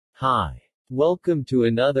Hi. Welcome to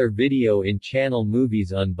another video in channel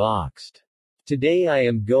Movies Unboxed. Today I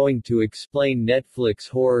am going to explain Netflix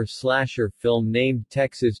horror slasher film named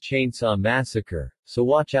Texas Chainsaw Massacre, so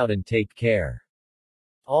watch out and take care.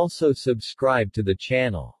 Also subscribe to the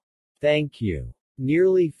channel. Thank you.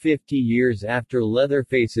 Nearly 50 years after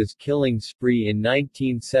Leatherface's killing spree in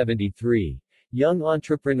 1973, young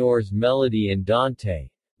entrepreneurs Melody and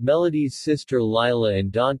Dante, Melody's sister Lila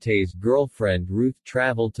and Dante's girlfriend Ruth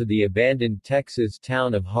travel to the abandoned Texas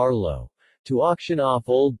town of Harlow to auction off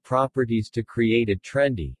old properties to create a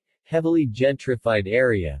trendy, heavily gentrified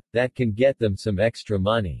area that can get them some extra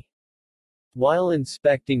money. While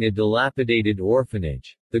inspecting a dilapidated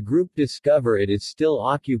orphanage, the group discover it is still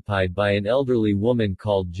occupied by an elderly woman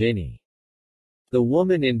called Ginny. The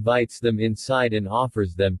woman invites them inside and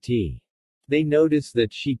offers them tea. They notice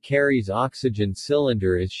that she carries oxygen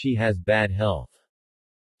cylinder as she has bad health.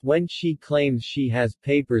 When she claims she has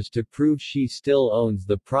papers to prove she still owns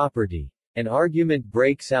the property, an argument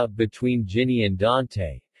breaks out between Ginny and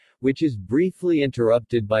Dante, which is briefly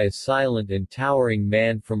interrupted by a silent and towering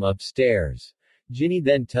man from upstairs. Ginny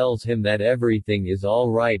then tells him that everything is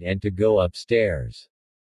all right and to go upstairs.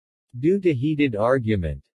 Due to heated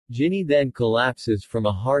argument, Ginny then collapses from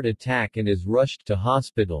a heart attack and is rushed to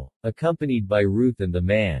hospital, accompanied by Ruth and the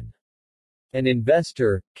man. An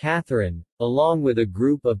investor, Catherine, along with a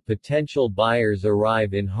group of potential buyers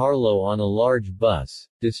arrive in Harlow on a large bus,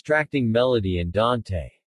 distracting Melody and Dante.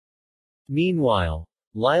 Meanwhile,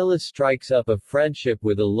 Lila strikes up a friendship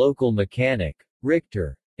with a local mechanic,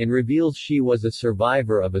 Richter, and reveals she was a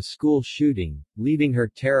survivor of a school shooting, leaving her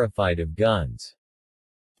terrified of guns.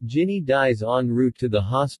 Ginny dies en route to the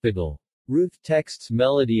hospital. Ruth texts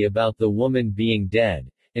Melody about the woman being dead,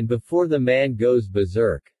 and before the man goes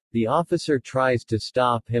berserk, the officer tries to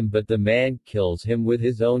stop him but the man kills him with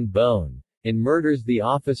his own bone, and murders the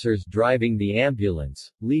officers driving the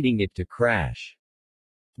ambulance, leading it to crash.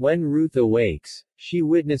 When Ruth awakes, she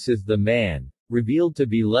witnesses the man, revealed to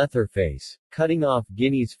be Leatherface, cutting off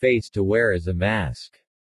Ginny's face to wear as a mask.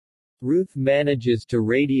 Ruth manages to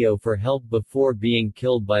radio for help before being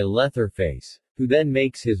killed by Leatherface, who then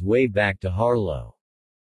makes his way back to Harlow.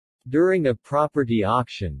 During a property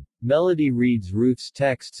auction, Melody reads Ruth's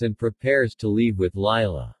texts and prepares to leave with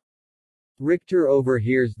Lila. Richter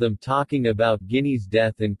overhears them talking about Ginny's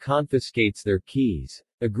death and confiscates their keys,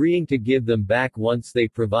 agreeing to give them back once they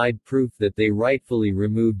provide proof that they rightfully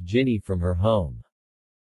removed Ginny from her home.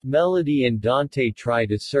 Melody and Dante try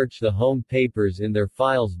to search the home papers in their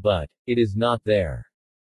files but it is not there.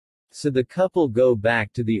 So the couple go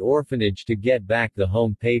back to the orphanage to get back the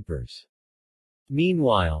home papers.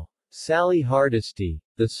 Meanwhile, Sally Hardesty,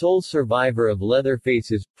 the sole survivor of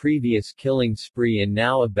Leatherface's previous killing spree and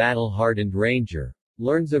now a battle-hardened ranger,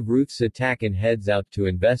 learns of Ruth's attack and heads out to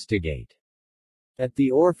investigate. At the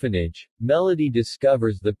orphanage, Melody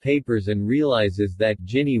discovers the papers and realizes that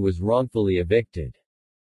Ginny was wrongfully evicted.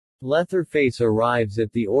 Leatherface arrives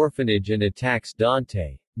at the orphanage and attacks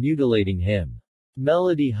Dante, mutilating him.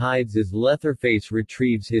 Melody hides as Leatherface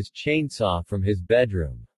retrieves his chainsaw from his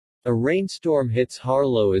bedroom. A rainstorm hits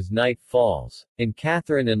Harlow as night falls, and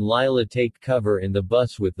Catherine and Lila take cover in the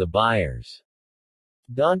bus with the buyers.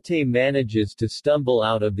 Dante manages to stumble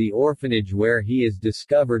out of the orphanage where he is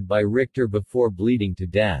discovered by Richter before bleeding to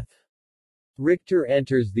death. Richter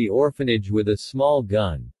enters the orphanage with a small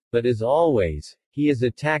gun, but as always, he is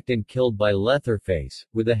attacked and killed by Leatherface,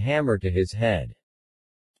 with a hammer to his head.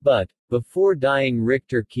 But, before dying,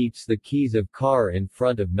 Richter keeps the keys of car in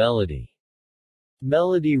front of Melody.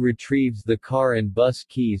 Melody retrieves the car and bus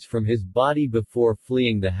keys from his body before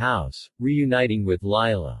fleeing the house, reuniting with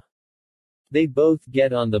Lila. They both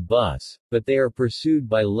get on the bus, but they are pursued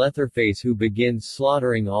by Leatherface who begins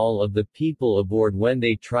slaughtering all of the people aboard when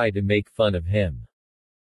they try to make fun of him.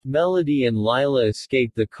 Melody and Lila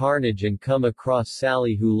escape the carnage and come across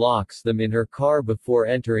Sally who locks them in her car before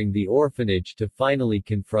entering the orphanage to finally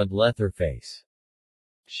confront Leatherface.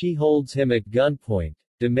 She holds him at gunpoint,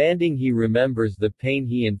 demanding he remembers the pain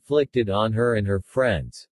he inflicted on her and her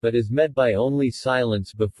friends, but is met by only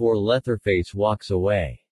silence before Leatherface walks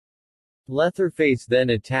away. Leatherface then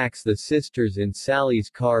attacks the sisters in Sally's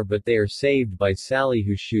car but they are saved by Sally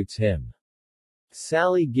who shoots him.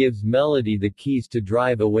 Sally gives Melody the keys to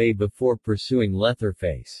drive away before pursuing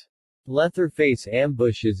Leatherface. Leatherface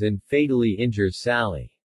ambushes and fatally injures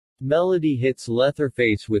Sally. Melody hits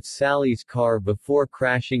Leatherface with Sally's car before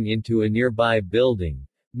crashing into a nearby building.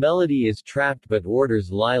 Melody is trapped but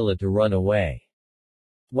orders Lila to run away.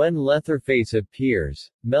 When Leatherface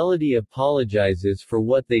appears, Melody apologizes for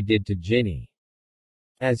what they did to Ginny.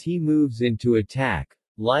 As he moves in to attack,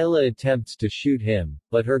 Lila attempts to shoot him,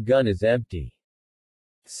 but her gun is empty.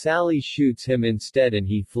 Sally shoots him instead and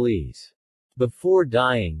he flees. Before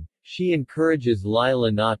dying, she encourages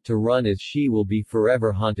Lila not to run as she will be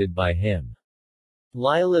forever haunted by him.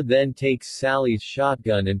 Lila then takes Sally's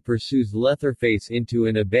shotgun and pursues Leatherface into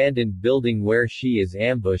an abandoned building where she is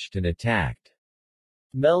ambushed and attacked.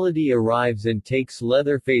 Melody arrives and takes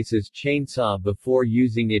Leatherface's chainsaw before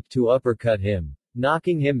using it to uppercut him,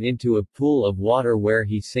 knocking him into a pool of water where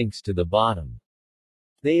he sinks to the bottom.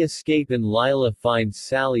 They escape and Lila finds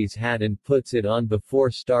Sally's hat and puts it on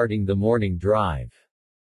before starting the morning drive.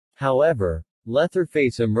 However,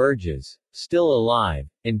 Leatherface emerges, still alive,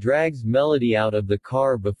 and drags Melody out of the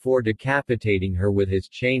car before decapitating her with his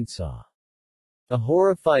chainsaw. A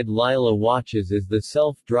horrified Lila watches as the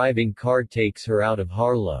self-driving car takes her out of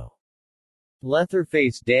Harlow.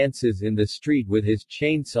 Leatherface dances in the street with his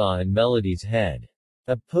chainsaw in Melody's head.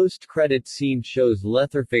 A post-credit scene shows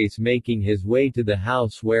Leatherface making his way to the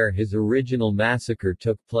house where his original massacre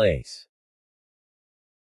took place.